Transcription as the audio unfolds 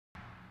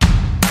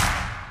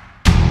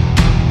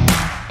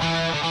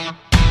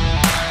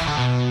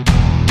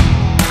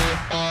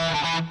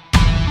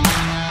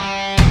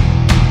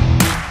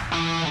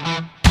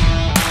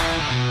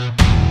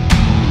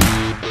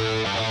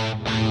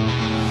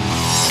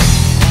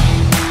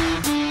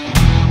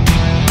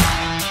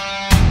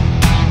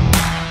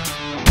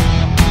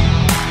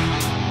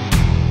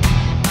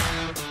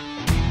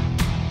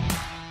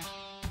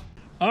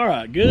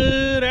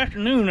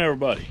afternoon,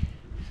 everybody.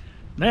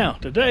 Now,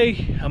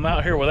 today I'm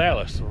out here with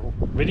Alice.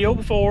 The video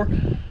before,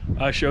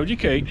 I showed you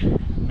Kate.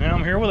 Now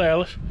I'm here with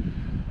Alice,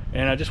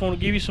 and I just want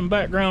to give you some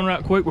background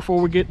right quick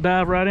before we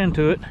dive right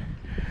into it.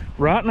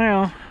 Right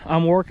now,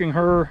 I'm working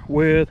her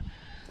with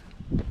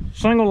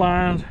single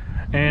lines,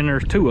 and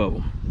there's two of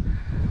them.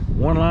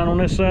 One line on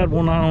this side,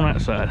 one line on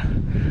that side.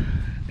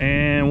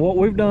 And what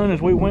we've done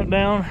is we went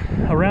down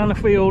around the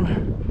field,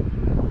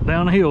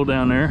 down the hill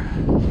down there,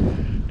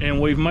 and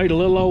we've made a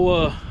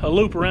little a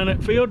loop around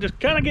that field, just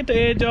kind of get the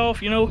edge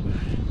off, you know,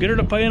 get her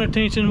to paying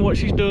attention to what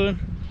she's doing.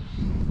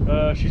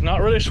 She's not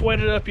really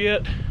sweated up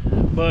yet,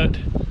 but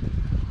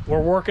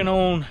we're working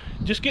on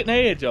just getting the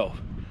edge off.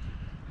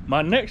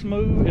 My next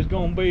move is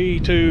going to be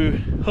to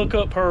hook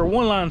up her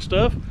one line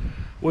stuff,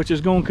 which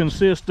is going to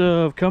consist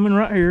of coming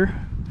right here,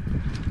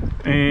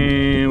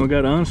 and we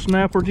got to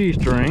unsnap her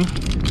G-string.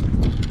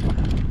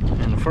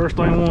 And the first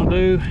thing we want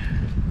to do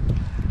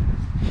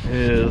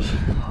is,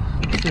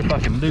 see if I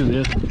can do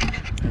this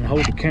and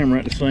hold the camera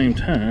at the same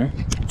time.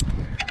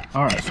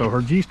 All right, so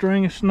her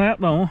G-string is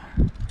snapped on,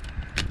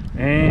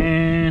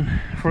 and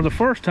for the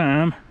first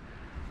time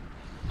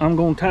I'm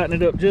going to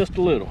tighten it up just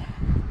a little.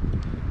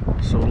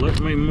 So let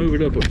me move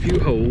it up a few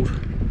holes.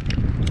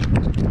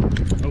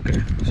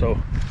 Okay, so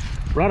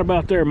right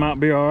about there might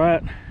be all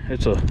right.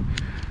 It's a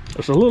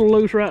little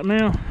loose right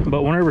now,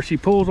 but whenever she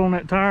pulls on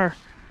that tire,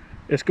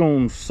 it's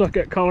going to suck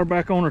that collar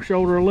back on her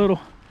shoulder a little,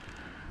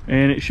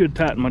 and it should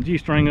tighten my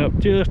G-string up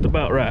just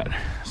about right.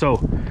 So,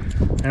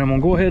 and I'm gonna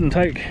go ahead and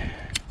take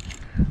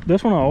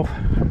this one off.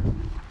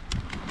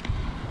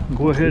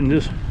 Go ahead and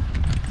just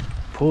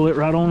pull it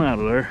right on out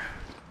of there.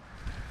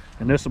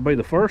 And this will be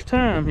the first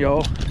time,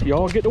 y'all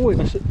get to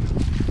witness it.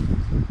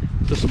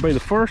 This will be the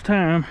first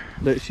time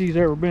that she's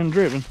ever been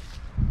driven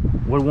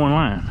with one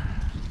line.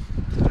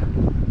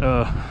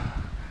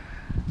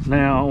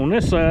 Now on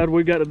this side,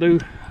 we got to do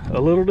a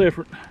little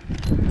different.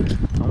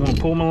 I'm gonna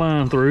pull my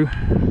line through,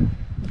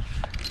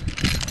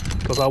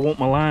 because I want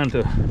my line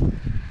to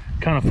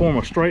kind of form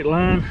a straight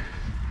line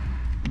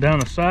down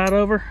the side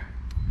of her.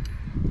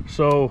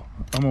 So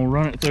I'm gonna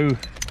run it through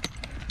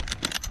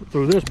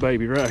this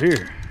baby right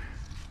here.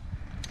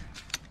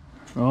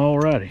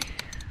 Alrighty,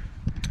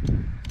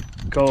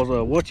 because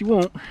what you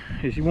want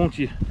is you want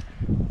your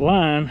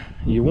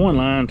one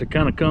line to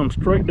kind of come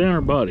straight down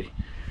her body,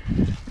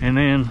 and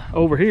then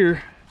over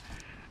here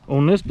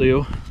on this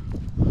deal,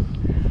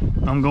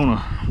 I'm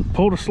gonna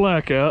pull the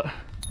slack out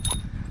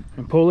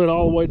and pull it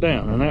all the way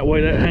down, and that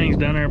way that hangs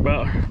down there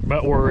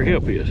about where her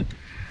hip is.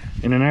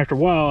 And then after a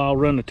while, I'll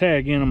run the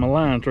tag in on my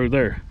line through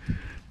there.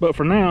 But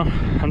for now,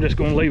 I'm just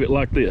gonna leave it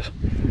like this.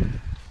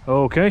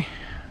 Okay,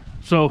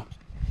 so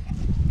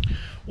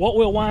what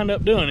we'll wind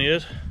up doing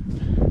is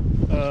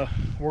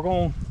we're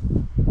gonna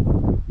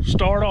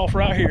start off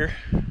right here,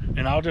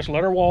 and I'll just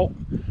let her walk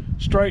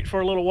straight for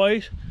a little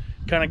ways,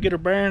 kind of get her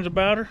bearings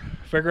about her,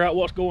 figure out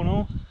what's going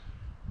on,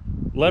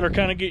 let her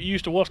kind of get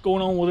used to what's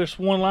going on with this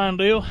one line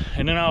deal,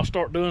 and then I'll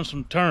start doing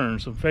some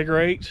turns, some figure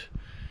eights,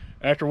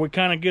 after we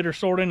kind of get her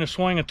sort of in the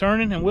swing of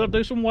turning. And we'll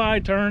do some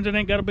wide turns. It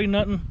ain't got to be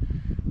nothing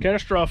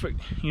catastrophic,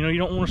 you know. You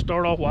don't want to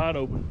start off wide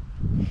open.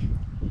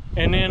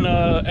 And then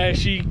as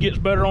she gets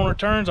better on her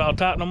turns, I'll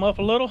tighten them up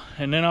a little,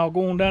 and then I'll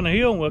go on down the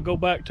hill, and we'll go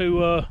back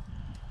to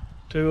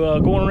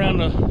going around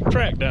the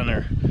track down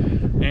there.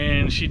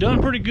 And she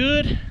done pretty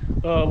good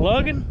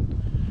lugging.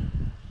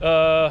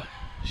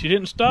 She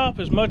didn't stop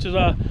as much as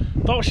I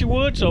thought she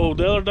would, so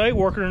the other day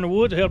working in the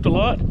woods helped a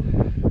lot.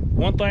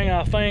 One thing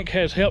I think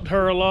has helped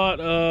her a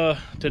lot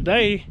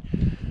today,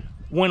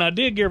 when I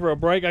did give her a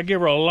break, I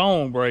give her a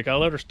long break. I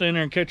let her stand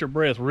there and catch her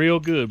breath real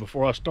good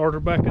before I start her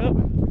back up,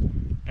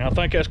 and I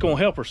think that's going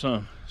to help her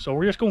some. So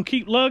we're just going to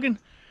keep lugging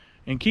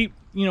and keep,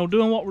 you know,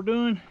 doing what we're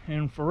doing.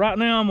 And for right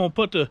now, I'm going to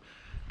put the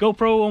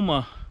GoPro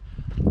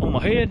on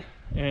my head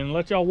and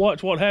let y'all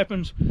watch what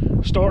happens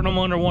starting them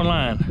under one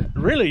line.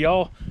 Really,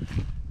 y'all,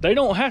 they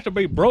don't have to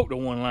be broke to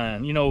one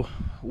line. You know,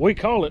 we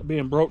call it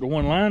being broke to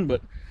one line,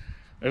 but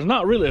there's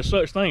not really a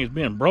such thing as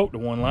being broke to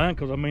one line,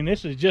 because I mean,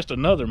 this is just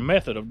another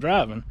method of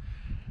driving.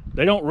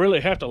 They don't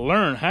really have to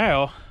learn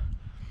how.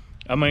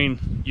 I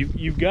mean,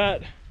 you've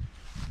got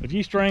a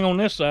G-string on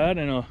this side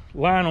and a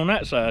line on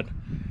that side.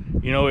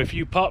 You know, if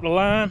you pop the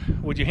line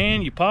with your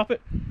hand, you pop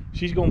it,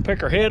 she's gonna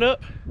pick her head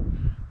up.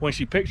 When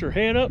she picks her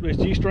head up, this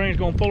G-string is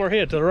gonna pull her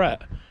head to the right.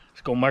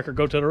 It's gonna make her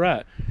go to the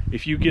right.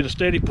 If you get a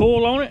steady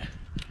pull on it,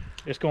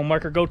 it's gonna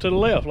make her go to the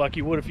left, like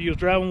you would if you was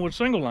driving with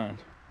single lines.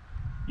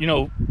 You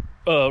know,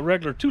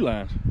 regular two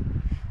lines.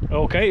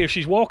 Okay, if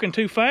she's walking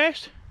too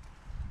fast,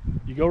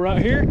 you go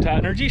right here,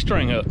 tighten her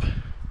G-string up,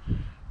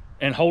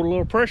 and hold a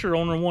little pressure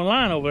on her one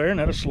line over there, and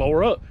that'll slow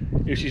her up.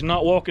 If she's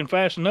not walking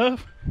fast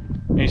enough,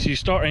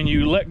 and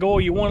you let go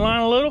of your one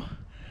line a little,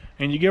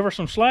 and you give her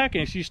some slack,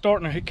 and she's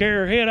starting to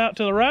carry her head out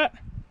to the right,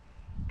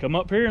 come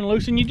up here and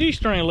loosen your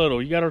G-string a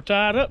little. You got her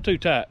tied up too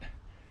tight.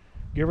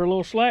 Give her a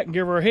little slack and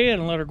give her a head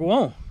and let her go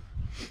on.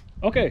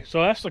 Okay,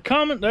 so that's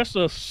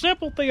the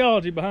simple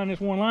theology behind this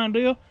one line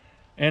deal,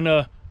 and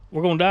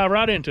we're gonna dive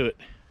right into it.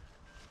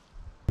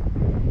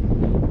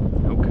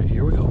 Okay,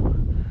 here we go.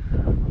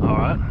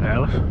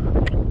 Alice.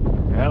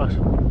 Alice.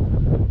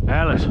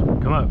 Alice,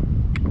 come up.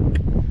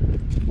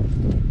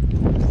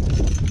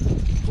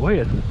 Go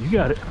ahead, you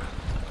got it.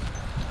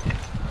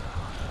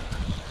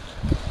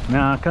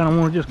 Now I kind of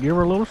want to just give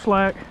her a little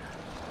slack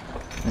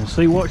and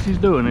see what she's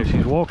doing. If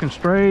she's walking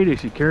straight,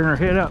 if she's carrying her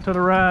head out to the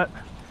right.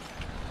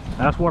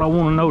 That's what I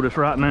want to notice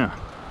right now.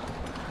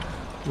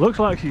 Looks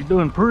like she's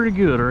doing pretty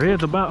good. Her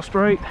head's about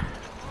straight.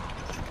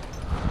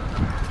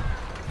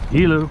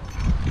 Hello.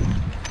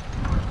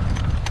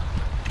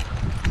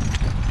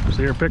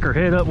 See her pick her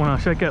head up when I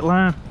shake that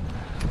line.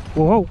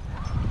 Whoa,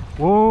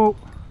 whoa.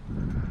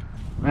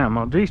 Now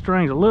my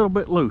G-string's a little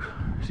bit loose.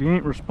 She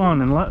ain't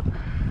responding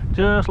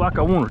just like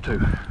I want her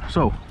to.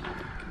 So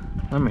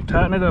let me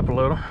tighten it up a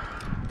little.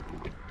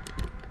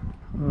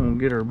 I'm gonna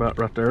get her about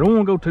right there. I don't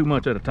want to go too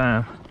much at a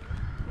time.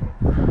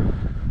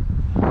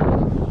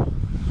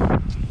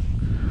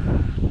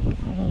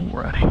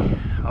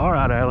 Alrighty. All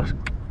right, Alice.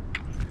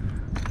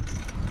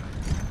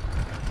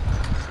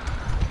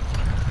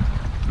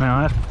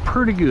 Now that's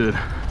pretty good,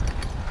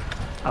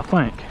 I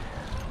think.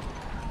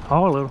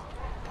 Oh, a little.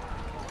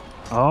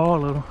 Oh, a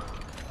little.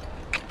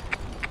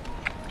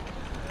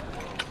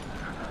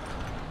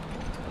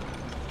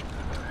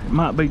 It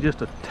might be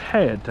just a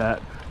tad tight.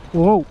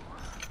 Whoa.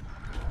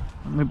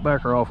 Let me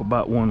back her off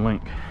about one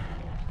link.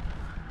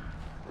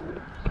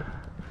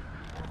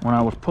 When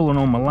I was pulling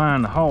on my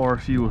line to haul her,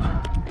 she was,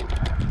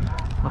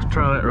 let's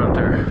try that right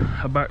there.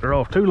 I backed her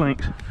off 2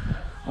 links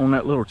on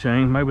that little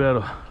chain. Maybe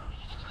that'll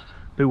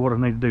do what I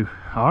need to do.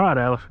 All right,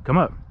 Alice, come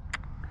up.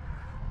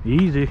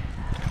 Easy.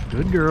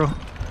 Good girl.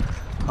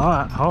 All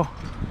right, haul.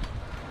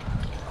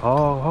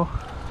 Haul.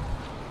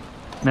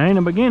 Now in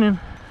the beginning,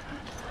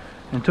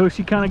 until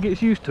she kind of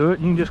gets used to it,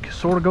 you can just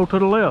sort of go to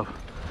the left.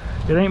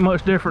 It ain't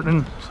much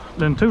different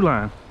than 2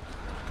 line.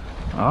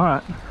 All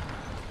right.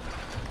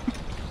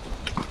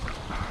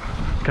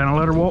 Kind of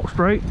let her walk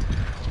straight.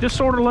 Just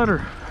sort of let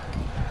her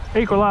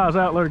equalize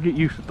out, let her get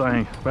used to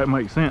things, if that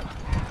makes sense.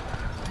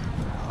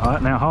 All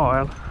right, now haul,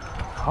 Alice.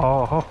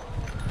 Haul, haul.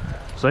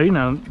 See,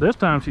 now this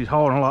time she's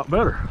hauling a lot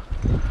better.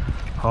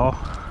 Haul,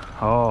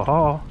 haul,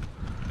 haul.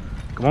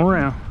 Come on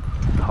around.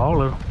 Haul a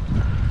little.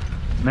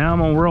 Now I'm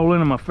gonna roll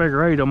into my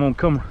figure 8. I'm gonna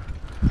come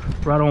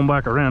right on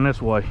back around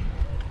this way.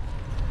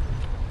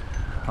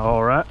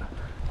 All right.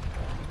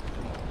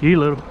 You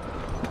little.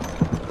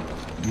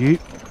 You.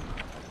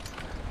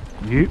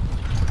 You.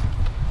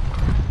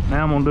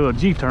 Now I'm gonna do a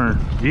G turn.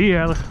 G,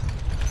 Alice.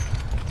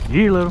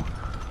 You little.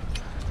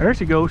 There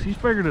she goes. She's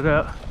figured it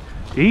out.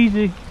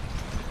 Easy.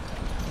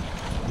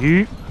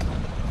 You.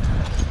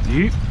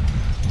 You.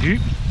 You.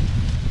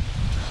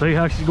 See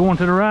how she's going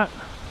to the right?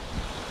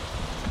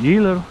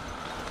 You little.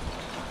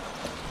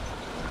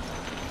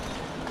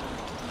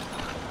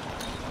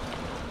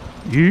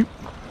 You.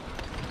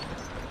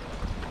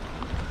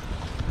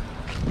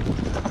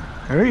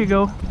 There you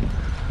go.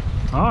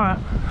 All right.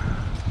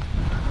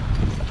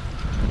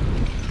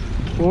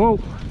 Whoa.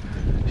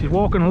 She's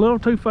walking a little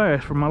too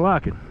fast for my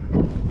liking.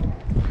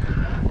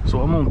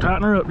 So I'm gonna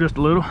tighten her up just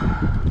a little.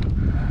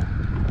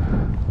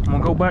 I'm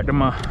gonna go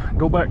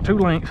back 2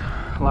 lengths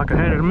like I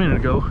had it a minute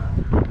ago.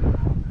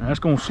 And that's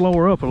gonna slow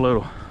her up a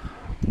little.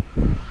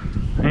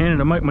 And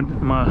it'll make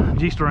my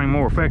G-string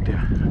more effective.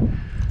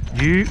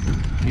 You.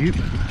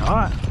 All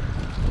right.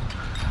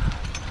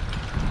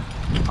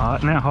 All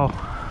right, now haul.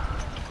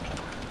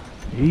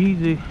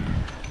 Easy.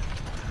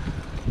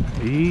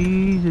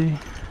 Easy.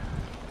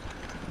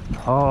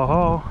 Haul,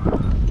 haul.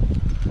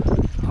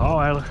 Haul,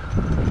 Alice.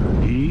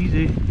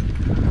 Easy.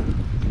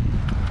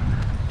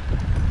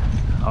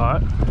 All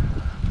right.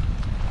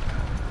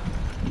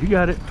 You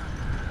got it.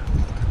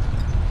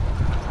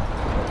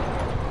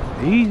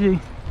 Easy.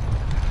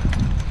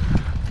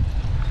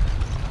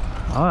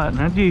 All right,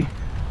 now G.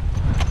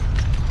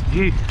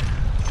 G.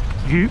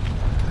 You.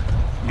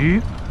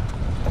 You.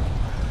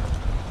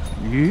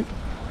 You.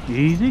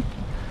 Easy.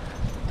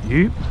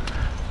 You.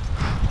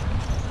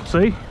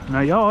 See,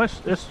 now y'all,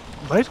 it's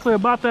basically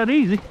about that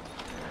easy.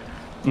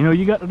 You know,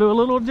 you got to do a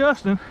little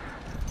adjusting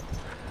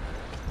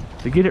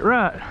to get it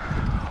right.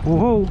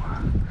 Whoa,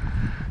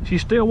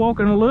 she's still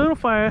walking a little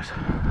fast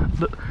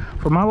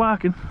for my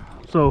liking.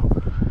 So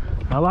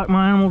I like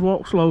my animals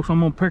walk slow, so I'm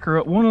gonna pick her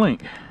up 1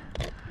 link,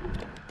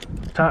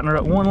 tighten her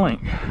up 1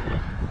 link.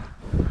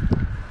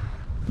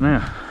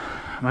 Now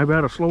maybe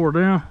that'll slow her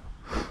down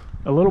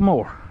a little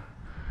more.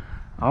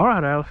 All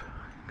right, Alice,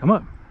 come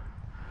up.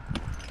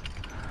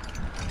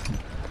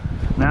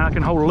 Now I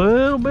can hold a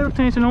little bit of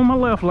tension on my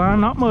left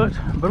line, not much,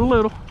 but a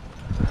little.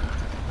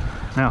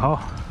 Now haul.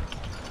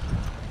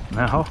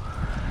 Now haul.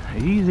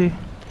 Easy.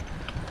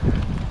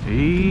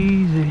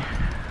 Easy.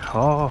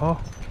 Haul,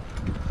 haul.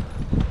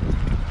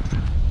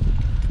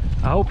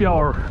 I hope y'all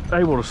are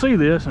able to see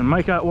this and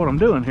make out what I'm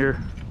doing here.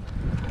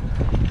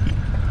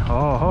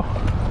 Haul, haul.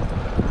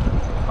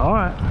 All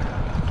right.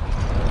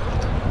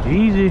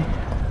 Easy.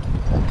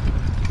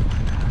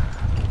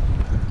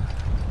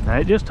 Now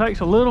it just takes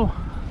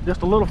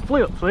just a little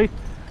flip, see?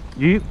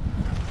 You.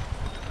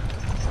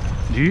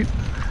 You.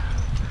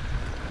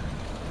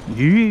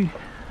 You.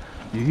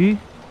 You.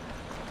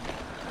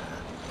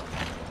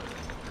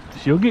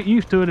 She'll get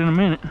used to it in a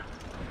minute.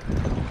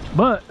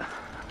 But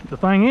the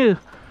thing is,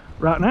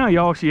 right now,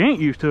 y'all, she ain't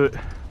used to it.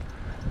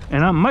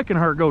 And I'm making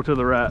her go to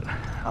the right.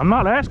 I'm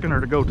not asking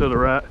her to go to the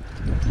right.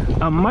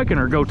 I'm making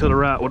her go to the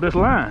right with this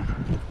line.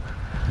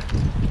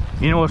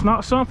 You know, it's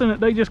not something that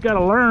they just got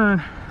to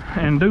learn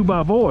and do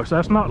by voice.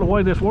 That's not the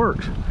way this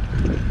works.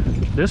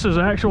 This is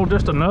actual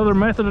just another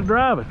method of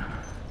driving.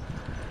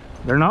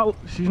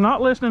 She's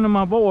not listening to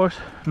my voice,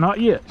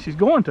 not yet. She's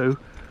going to,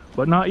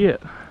 but not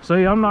yet.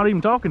 See, I'm not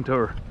even talking to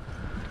her,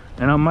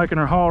 and I'm making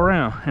her haul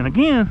around. And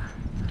again,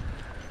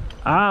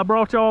 I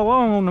brought y'all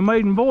along on the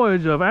maiden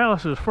voyage of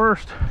Alice's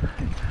first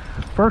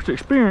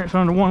experience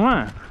under one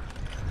line.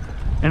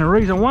 And the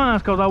reason why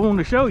is because I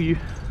wanted to show you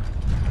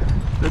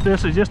that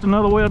this is just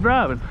another way of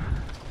driving.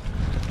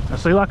 I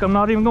see, like I'm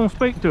not even going to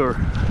speak to her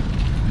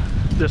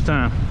this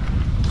time.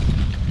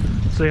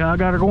 See how I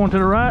got her going to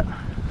the right?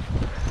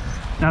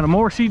 Now the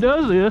more she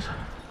does this,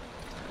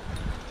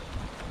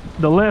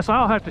 the less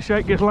I'll have to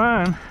shake this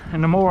line,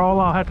 and the more all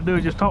I'll have to do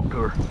is just talk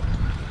to her.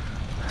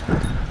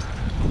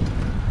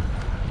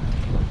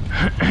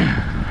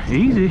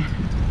 Easy.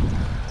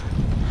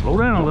 Slow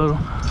down a little.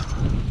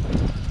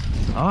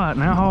 All right,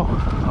 now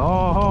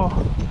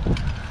haul.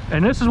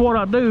 And this is what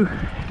I do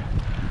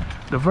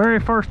the very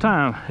first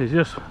time, is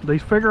just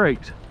these figure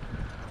eights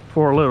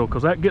for a little,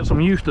 because that gets them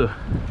used to,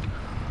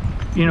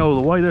 you know,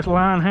 the way this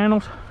line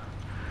handles.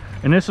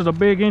 And this is a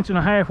big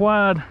 1.5 inch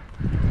wide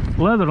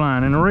leather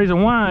line, and the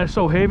reason why it's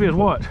so heavy is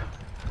what?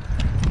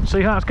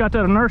 See how it's got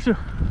that inertia?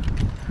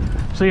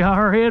 See how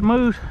her head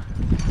moves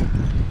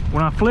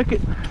when I flick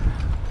it?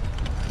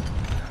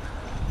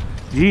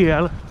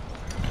 Yeah,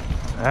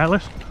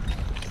 Alice.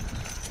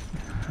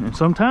 And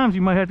sometimes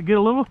you might have to get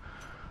a little,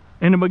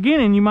 in the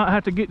beginning you might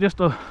have to get just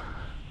a,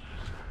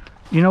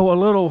 you know, a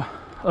little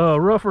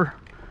rougher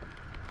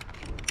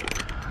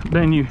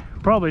than you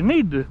probably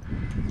need to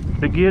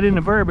get in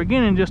the very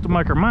beginning, just to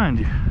make her mind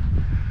you.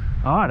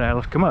 All right,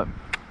 Alice, come up.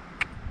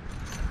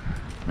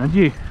 Now,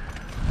 gee,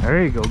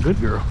 there you go, good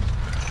girl.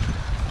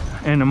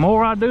 And the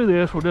more I do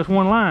this with this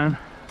one line,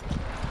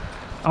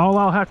 all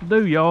I'll have to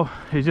do, y'all,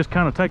 is just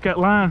kind of take that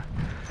line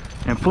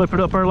and flip it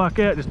up there like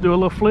that. Just do a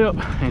little flip,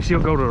 and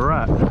she'll go to the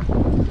right.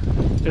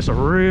 It's a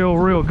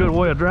real good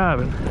way of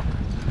driving.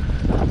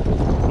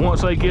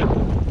 Once they get,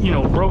 you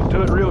know, broke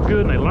to it real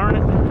good and they learn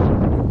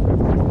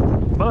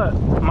it. But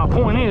my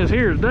point is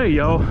here today,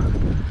 y'all,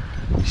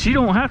 she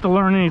don't have to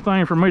learn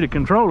anything for me to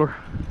control her.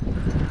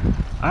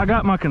 I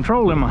got my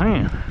control in my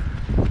hand.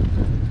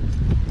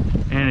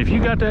 And if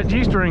you got that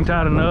G-string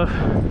tight enough,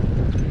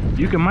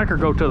 you can make her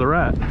go to the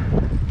right.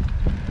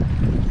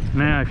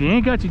 Now, if you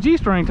ain't got your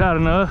G-string tight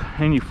enough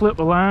and you flip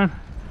the line,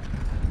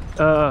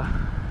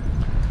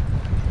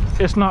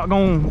 it's not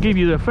gonna give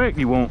you the effect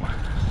you want.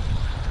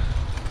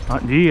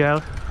 Gee,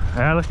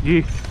 Alice,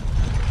 gee.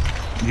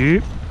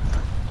 Jeep.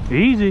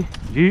 Easy,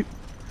 jeep.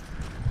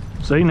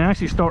 See, now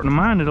she's starting to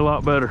mind it a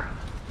lot better.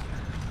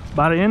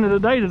 By the end of the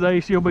day today,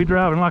 she'll be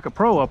driving like a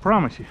pro, I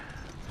promise you.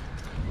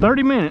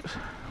 30 minutes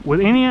with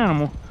any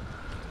animal,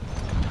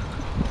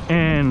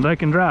 and they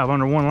can drive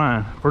under one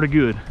line pretty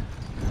good.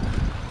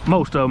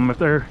 Most of them, if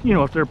they're, you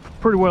know, if they're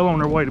pretty well on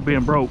their way to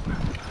being broke.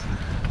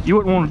 You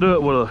wouldn't want to do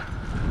it with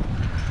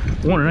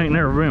one that ain't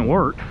never been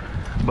worked,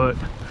 but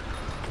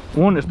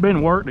one that's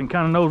been worked and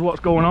kind of knows what's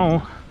going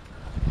on.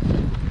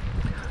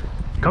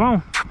 Come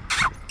on.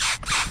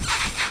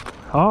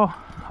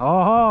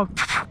 Oh,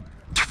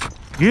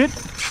 get.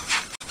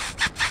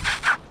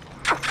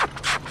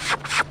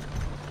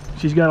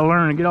 She's got to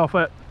learn to get off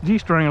that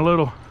G-string a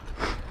little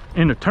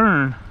in the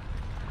turn.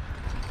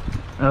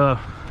 All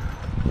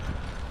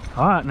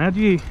right, now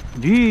G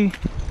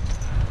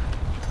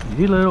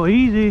little,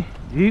 easy,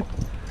 jeep.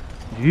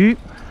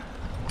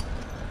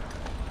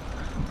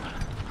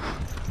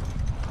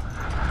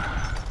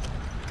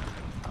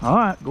 All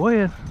right, go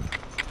ahead.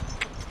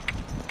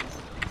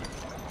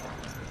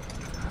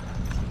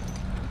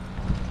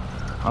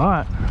 All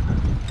right,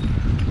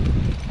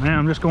 now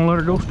I'm just gonna let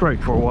her go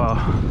straight for a while.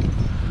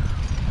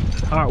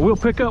 All right, we'll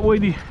pick up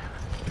with you.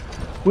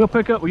 We'll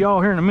pick up with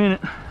y'all here in a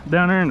minute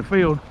down there in the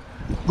field,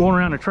 going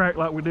around the track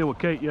like we did with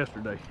Kate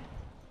yesterday.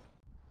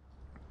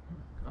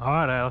 All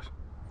right, Alice,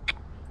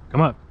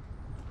 come up.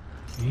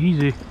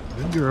 Easy,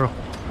 good girl.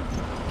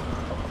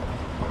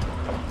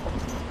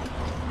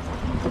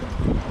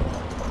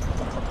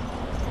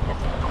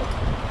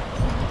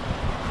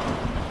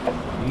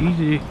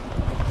 Easy.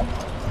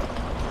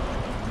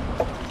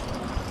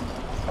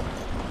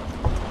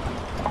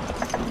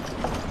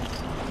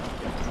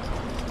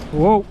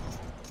 Whoa.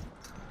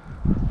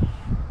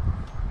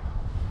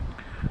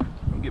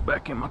 Let me get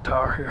back in my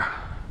tower here.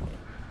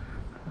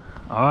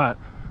 All right,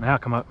 now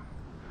come up.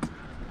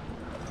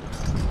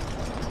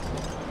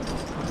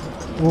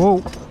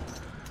 Whoa.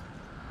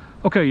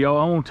 Okay, y'all,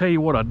 I want to tell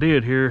you what I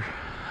did here.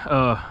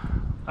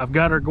 I've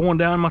got her going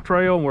down my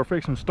trail, and we're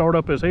fixing to start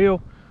up this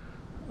hill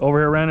over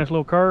here around this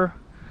little curve.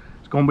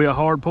 It's going to be a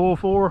hard pull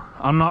for her.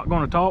 I'm not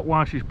going to talk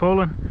while she's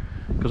pulling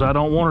because I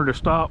don't want her to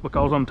stop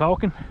because I'm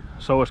talking.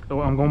 So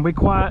I'm going to be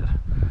quiet.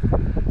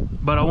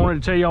 but I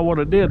wanted to tell y'all what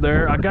I did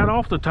there. I got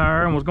off the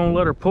tire and was gonna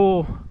let her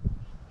pull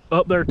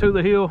up there to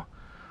the hill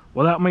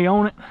without me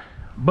on it,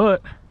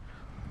 but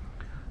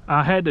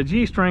I had the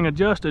G-string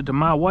adjusted to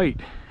my weight.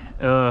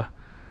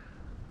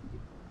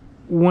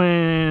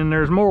 When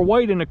there's more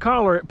weight in the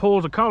collar, it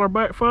pulls the collar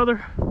back further,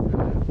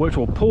 which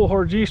will pull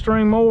her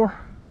G-string more.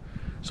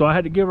 So I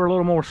had to give her a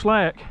little more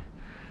slack.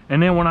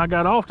 And then when I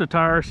got off the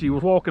tire, she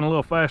was walking a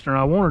little faster than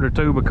I wanted her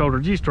to because her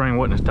G-string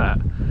wasn't as tight.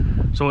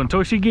 So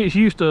until she gets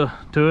used to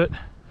it,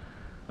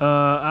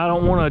 I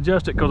don't want to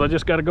adjust it, because I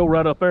just got to go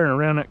right up there and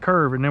around that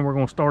curve, and then we're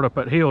going to start up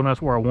that hill, and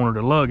that's where I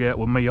wanted to lug at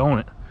with me on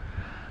it.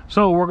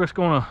 So we're just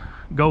going to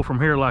go from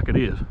here like it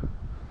is.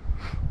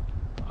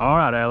 All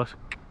right, Alice.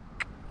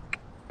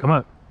 Come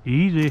up.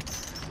 Easy.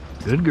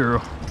 Good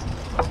girl.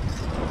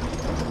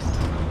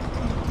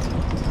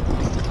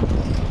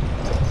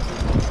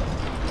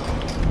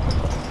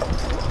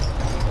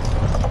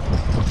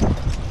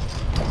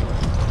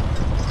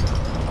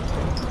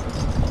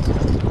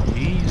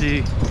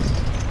 Easy.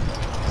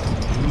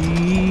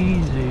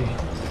 Easy.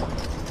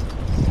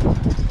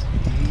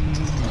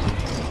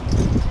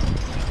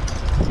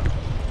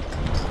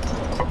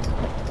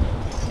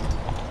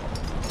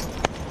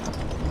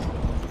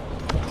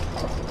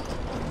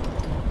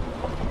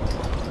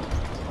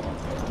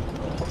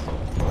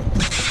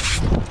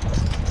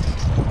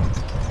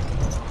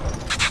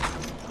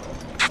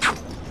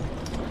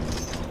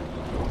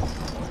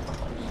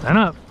 Stand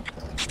up.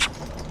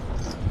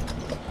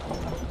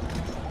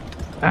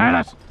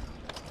 Alice!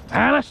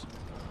 Alice!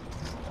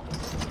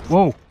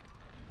 Whoa.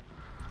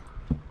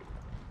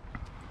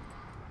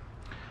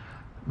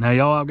 Now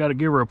y'all, I've got to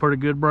give her a pretty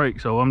good break,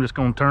 so I'm just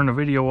going to turn the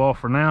video off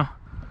for now,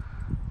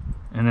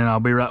 and then I'll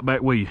be right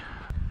back with you.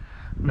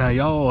 Now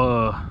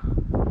y'all,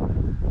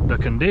 the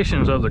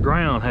conditions of the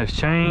ground has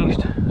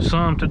changed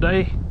some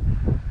today.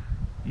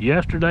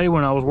 Yesterday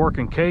when I was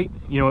working Kate,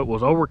 you know, it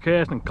was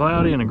overcast and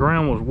cloudy and the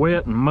ground was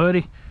wet and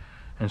muddy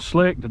and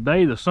slick.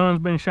 Today the sun's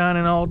been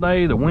shining all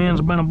day, the wind's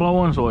been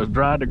blowing, so it's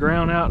dried the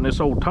ground out, and this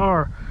old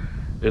tar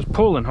is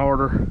pulling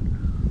harder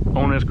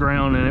on this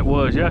ground than it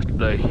was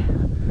yesterday.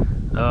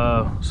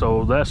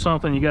 So that's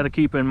something you got to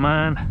keep in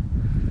mind.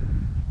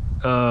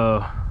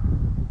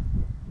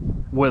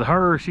 With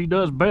her, she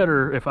does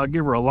better if I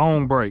give her a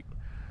long break.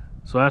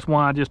 So that's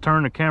why I just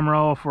turned the camera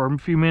off for a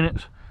few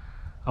minutes.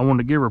 I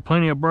wanted to give her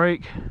plenty of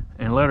break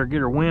and let her get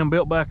her wind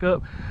built back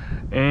up.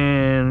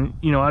 And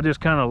you know, I just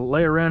kind of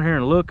lay around here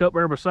and look up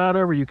there beside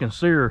her. You can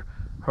see her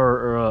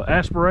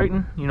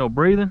aspirating, you know,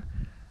 breathing,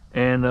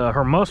 and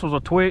her muscles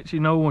will twitch. You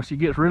know, when she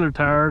gets really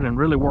tired and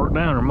really worked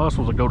down, her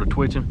muscles will go to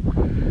twitching.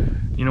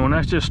 You know, and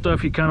that's just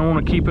stuff you kind of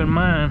want to keep in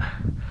mind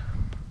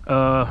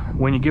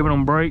when you're giving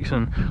them breaks.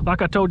 And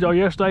like I told y'all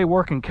yesterday,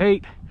 working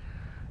Kate,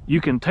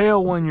 you can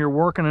tell when you're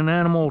working an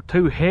animal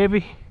too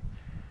heavy,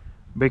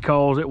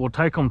 because it will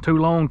take them too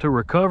long to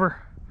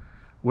recover,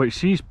 which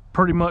she's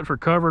pretty much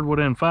recovered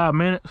within 5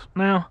 minutes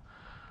now,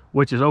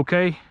 which is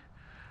okay.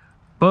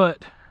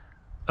 But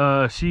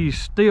she's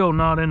still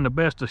not in the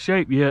best of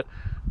shape yet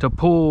to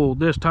pull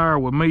this tire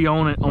with me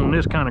on it on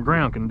this kind of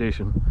ground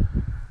condition.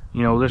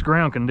 You know, this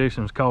ground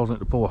condition is causing it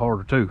to pull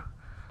harder too.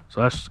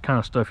 So that's the kind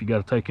of stuff you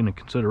got to take into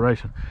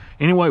consideration.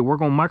 Anyway, we're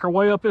going to make our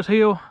way up this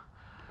hill,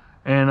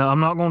 and I'm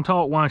not going to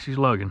talk while she's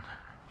lugging.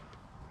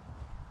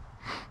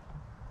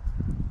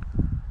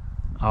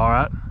 All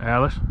right,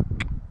 Alice.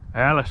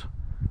 Alice,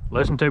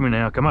 listen to me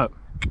now. Come up.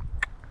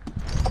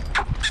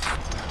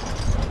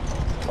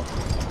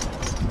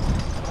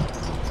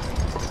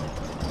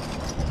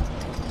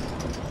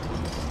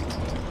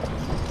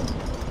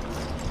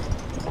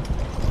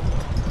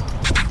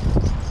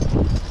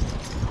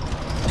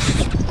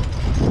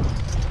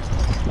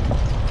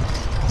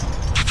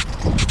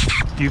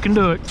 You can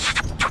do it.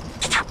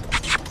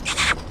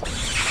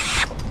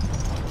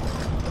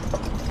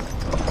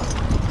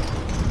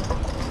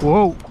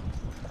 Whoa.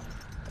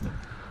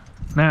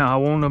 Now I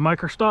wanted to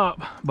make her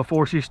stop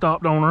before she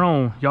stopped on her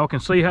own. Y'all can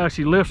see how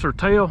she lifts her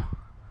tail.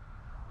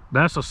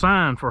 That's a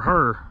sign for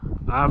her.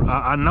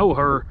 I know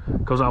her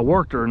because I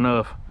worked her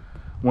enough.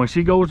 When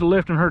she goes to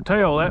lifting her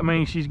tail, that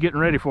means she's getting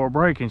ready for a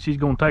break and she's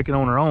going to take it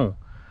on her own.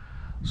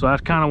 So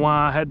that's kind of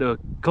why I had to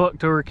cluck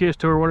to her, kiss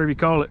to her, whatever you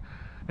call it,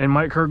 and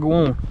make her go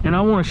on. And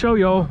I want to show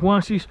y'all while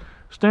she's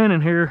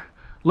standing here,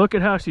 look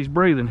at how she's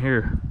breathing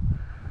here.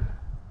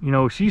 You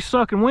know, she's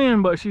sucking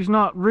wind, but she's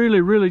not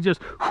really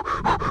just,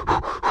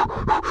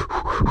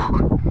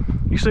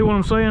 you see what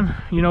I'm saying?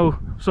 You know,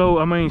 so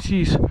I mean,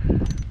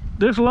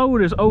 this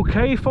load is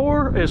okay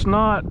for her. It's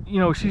not, you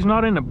know, she's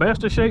not in the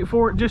best of shape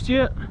for it just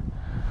yet,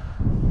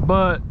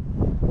 but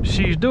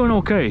she's doing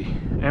okay.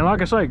 And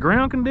like I say,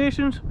 ground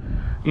conditions,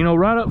 you know,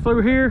 right up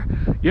through here.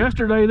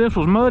 Yesterday this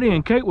was muddy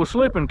and Kate was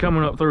slipping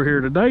coming up through here.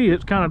 Today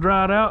it's kind of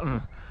dried out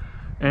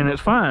and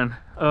it's fine.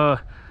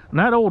 And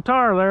that old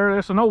tire there,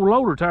 that's an old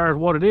loader tire is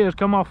what it is.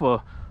 Come off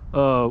one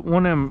of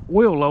them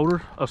wheel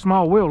loaders, a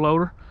small wheel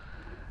loader.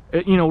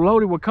 It, you know,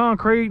 loaded with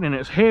concrete, and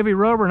it's heavy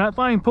rubber, and that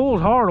thing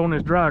pulls hard on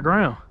this dry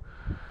ground.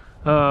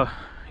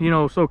 You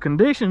know, so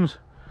conditions,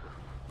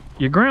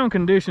 your ground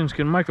conditions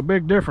can make a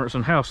big difference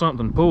in how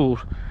something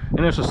pulls.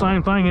 And it's the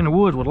same thing in the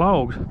woods with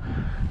logs.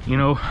 You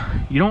know,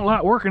 you don't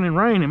like working in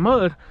rain and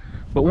mud,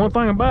 but one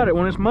thing about it,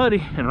 when it's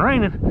muddy and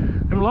raining,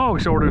 them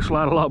logs sure do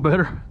slide a lot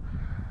better.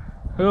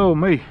 Oh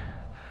me.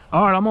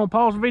 All right, I'm gonna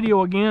pause the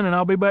video again and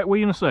I'll be back with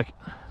you in a second.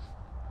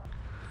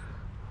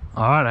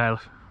 All right,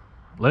 Alice,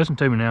 listen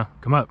to me now.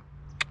 Come up.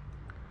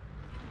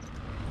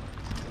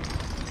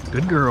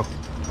 Good girl.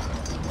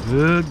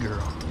 Good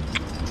girl.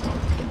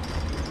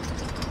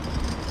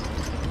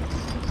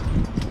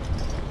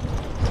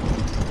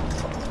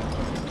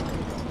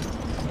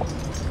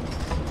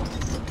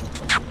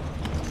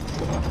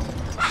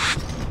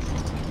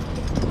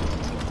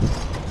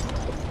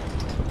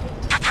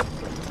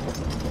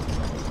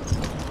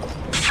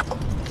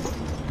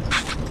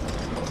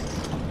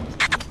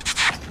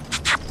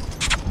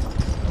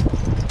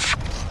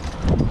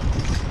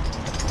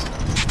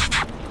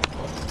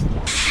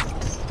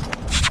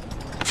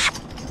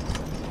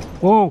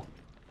 Whoa.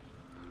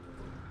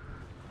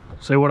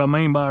 See what I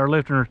mean by her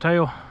lifting her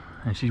tail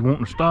and she's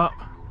wanting to stop?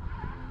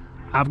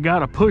 I've got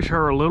to push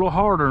her a little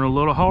harder and a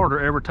little harder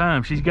every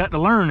time. She's got to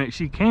learn that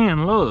she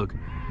can lug,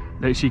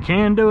 that she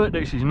can do it,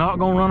 that she's not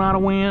gonna run out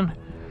of wind,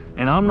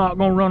 and I'm not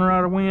gonna run her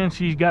out of wind.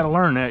 She's got to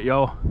learn that,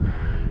 y'all.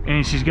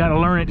 And she's got to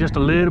learn it just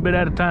a little bit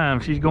at a time.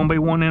 She's gonna be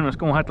one of them that's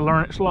gonna have to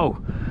learn it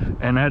slow,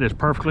 and that is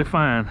perfectly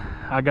fine.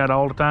 I got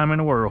all the time in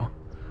the world.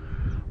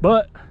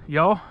 But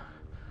y'all,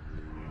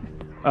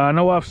 I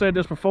know I've said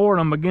this before and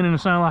I'm beginning to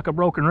sound like a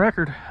broken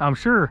record, I'm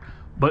sure,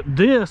 but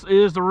this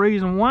is the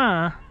reason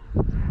why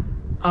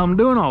I'm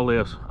doing all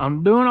this.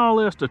 I'm doing all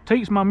this to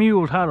teach my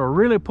mules how to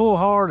really pull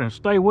hard and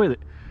stay with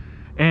it.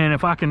 And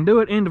if I can do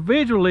it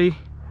individually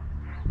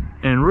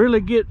and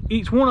really get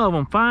each one of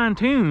them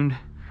fine-tuned,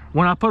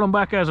 when I put them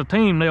back as a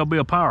team, they'll be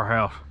a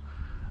powerhouse.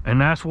 And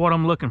that's what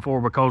I'm looking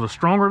for, because the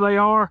stronger they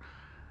are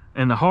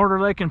and the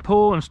harder they can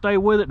pull and stay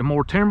with it, the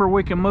more timber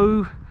we can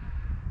move.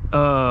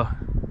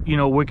 You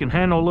know, we can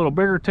handle a little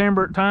bigger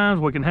timber at times.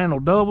 We can handle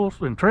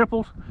doubles and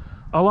triples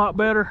a lot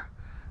better,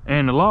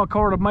 and the log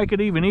cart will make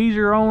it even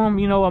easier on them.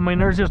 You know, I mean,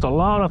 there's just a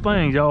lot of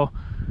things, y'all,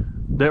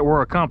 that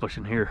we're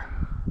accomplishing here.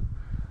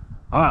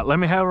 All right, let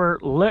me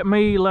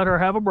let her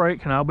have a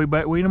break, and I'll be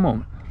back with you in a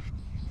moment.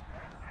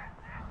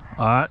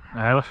 All right,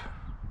 Alice,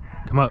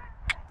 come up.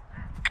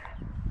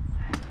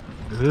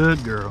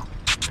 Good girl.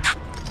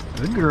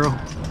 Good girl.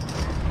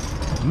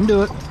 You can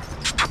do it.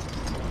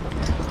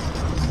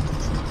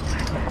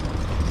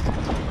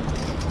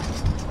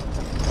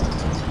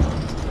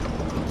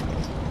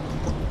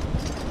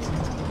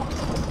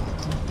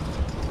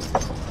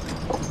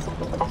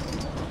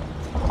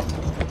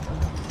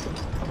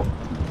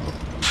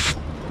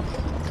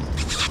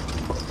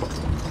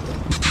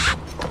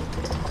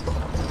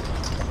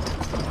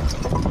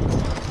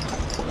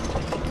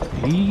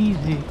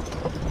 Easy,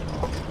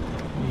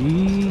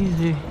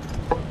 easy.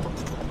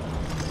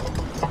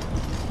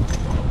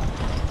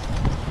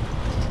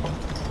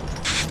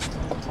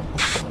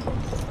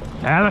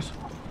 Alice,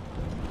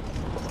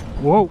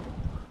 whoa.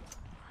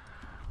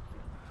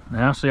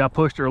 Now see, I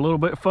pushed her a little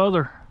bit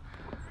further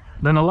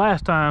than the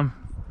last time,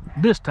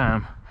 this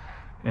time.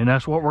 And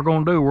that's what we're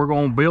gonna do. We're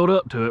gonna build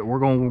up to it. We're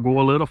gonna go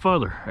a little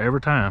further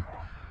every time.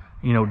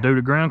 You know, due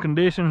to ground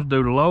conditions,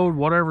 due to load,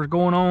 whatever's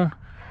going on.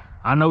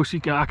 I know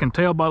I can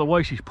tell by the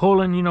way she's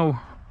pulling, you know,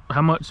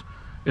 how much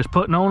it's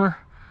putting on her,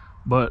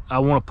 but I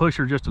want to push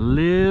her just a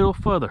little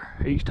further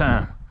each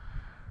time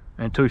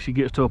until she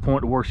gets to a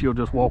point where she'll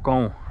just walk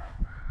on.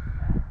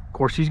 Of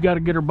course, she's got to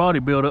get her body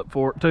built up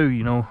for it too,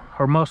 you know.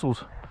 Her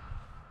muscles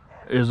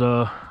is,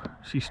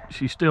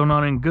 she's still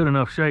not in good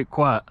enough shape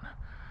quite.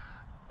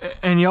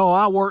 And y'all,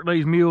 I work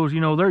these mules, you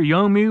know, they're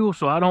young mules,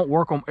 so I don't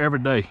work them every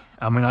day.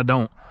 I mean, I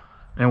don't.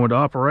 And with the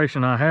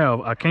operation I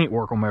have, I can't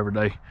work them every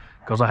day,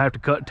 because I have to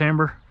cut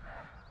timber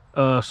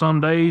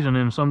some days, and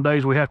then some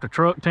days we have to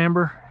truck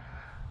timber,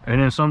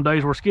 and then some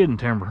days we're skidding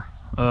timber.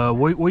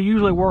 We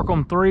usually work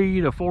them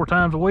 3 to 4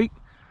 times a week,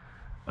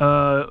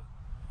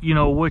 you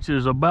know, which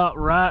is about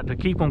right to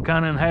keep them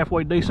kind of in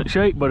halfway decent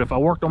shape. But if I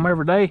worked them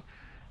every day,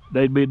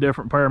 they'd be a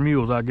different pair of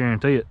mules, I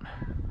guarantee it.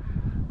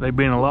 They'd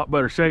be in a lot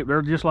better shape.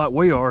 They're just like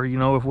we are, you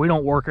know. If we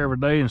don't work every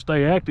day and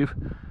stay active,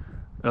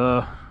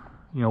 you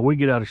know, we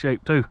get out of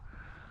shape too.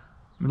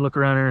 Let me look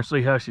around here and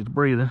see how she's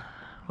breathing.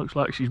 Looks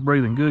like she's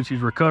breathing good. She's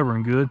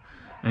recovering good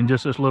in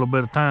just this little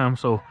bit of time.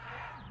 So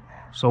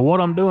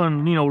what I'm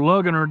doing, you know,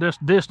 lugging her this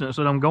distance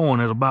that I'm going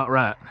is about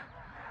right.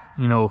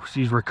 You know,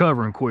 she's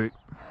recovering quick,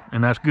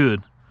 and that's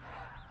good.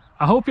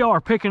 I hope y'all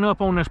are picking up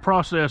on this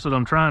process that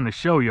I'm trying to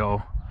show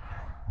y'all,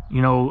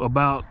 you know,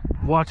 about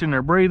watching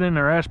their breathing,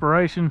 their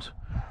aspirations,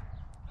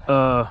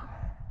 watching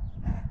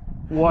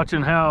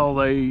how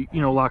they,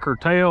 you know, like her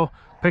tail,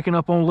 picking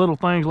up on little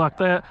things like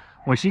that.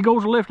 When she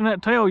goes lifting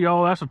that tail,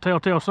 y'all, that's a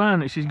telltale sign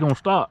that she's gonna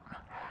stop,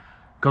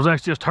 because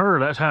that's just her.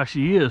 That's how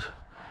she is.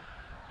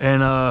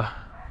 And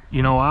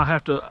you know,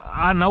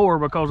 I know her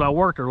because I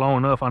worked her long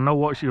enough. I know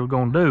what she was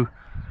gonna do.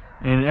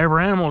 And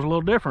every animal is a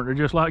little different. They're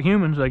just like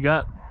humans. They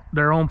got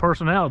their own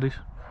personalities.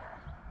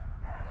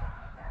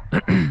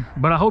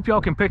 But I hope y'all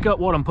can pick up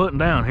what I'm putting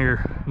down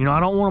here. You know, I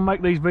don't want to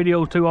make these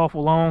videos too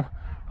awful long.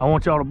 I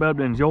want y'all to be able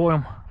to enjoy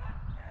them.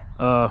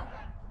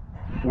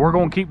 We're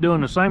gonna keep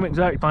doing the same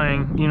exact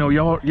thing. You know,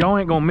 y'all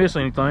ain't gonna miss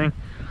anything.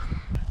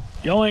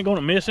 Y'all ain't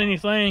gonna miss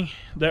anything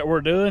that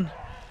we're doing,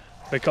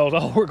 because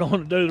all we're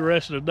gonna do the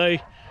rest of the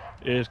day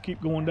is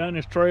keep going down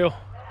this trail.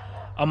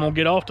 I'm gonna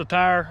get off the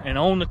tire and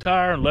on the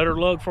tire and let her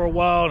lug for a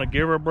while and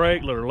give her a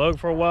break, let her lug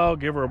for a while,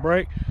 give her a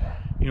break.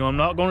 You know, I'm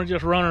not gonna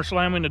just run her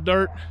slam in the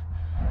dirt.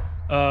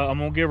 I'm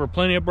gonna give her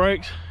plenty of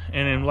breaks,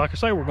 and then, like I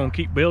say, we're gonna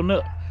keep building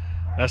up.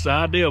 That's the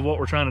idea of what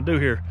we're trying to do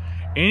here.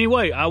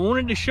 Anyway, I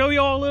wanted to show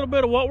y'all a little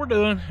bit of what we're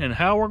doing and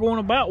how we're going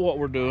about what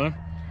we're doing.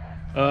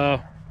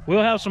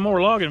 We'll have some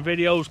more logging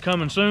videos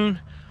coming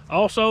soon.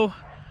 Also,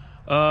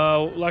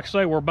 like I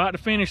say, we're about to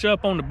finish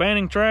up on the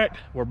banding tract.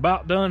 We're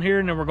about done here,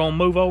 and then we're gonna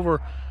move over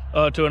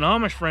to an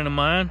Amish friend of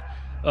mine,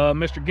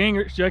 Mr.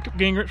 Gingrich, Jacob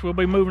Gingrich. We'll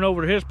be moving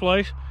over to his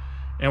place,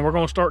 and we're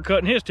gonna start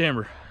cutting his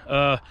timber.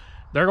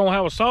 They're gonna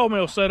have a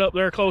sawmill set up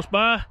there close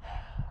by,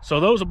 so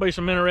those will be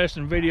some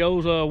interesting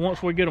videos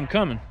once we get them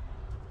coming.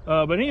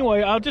 But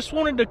anyway, I just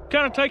wanted to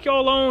kind of take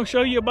y'all along and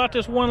show you about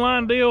this one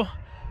line deal,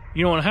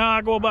 you know, and how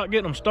I go about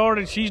getting them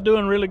started. She's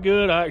doing really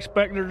good. I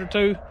expected her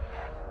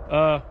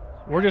to.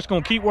 We're just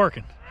gonna keep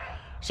working.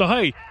 So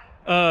hey,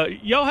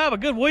 y'all have a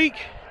good week,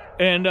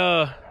 and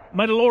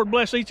may the Lord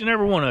bless each and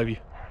every one of you.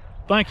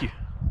 Thank you.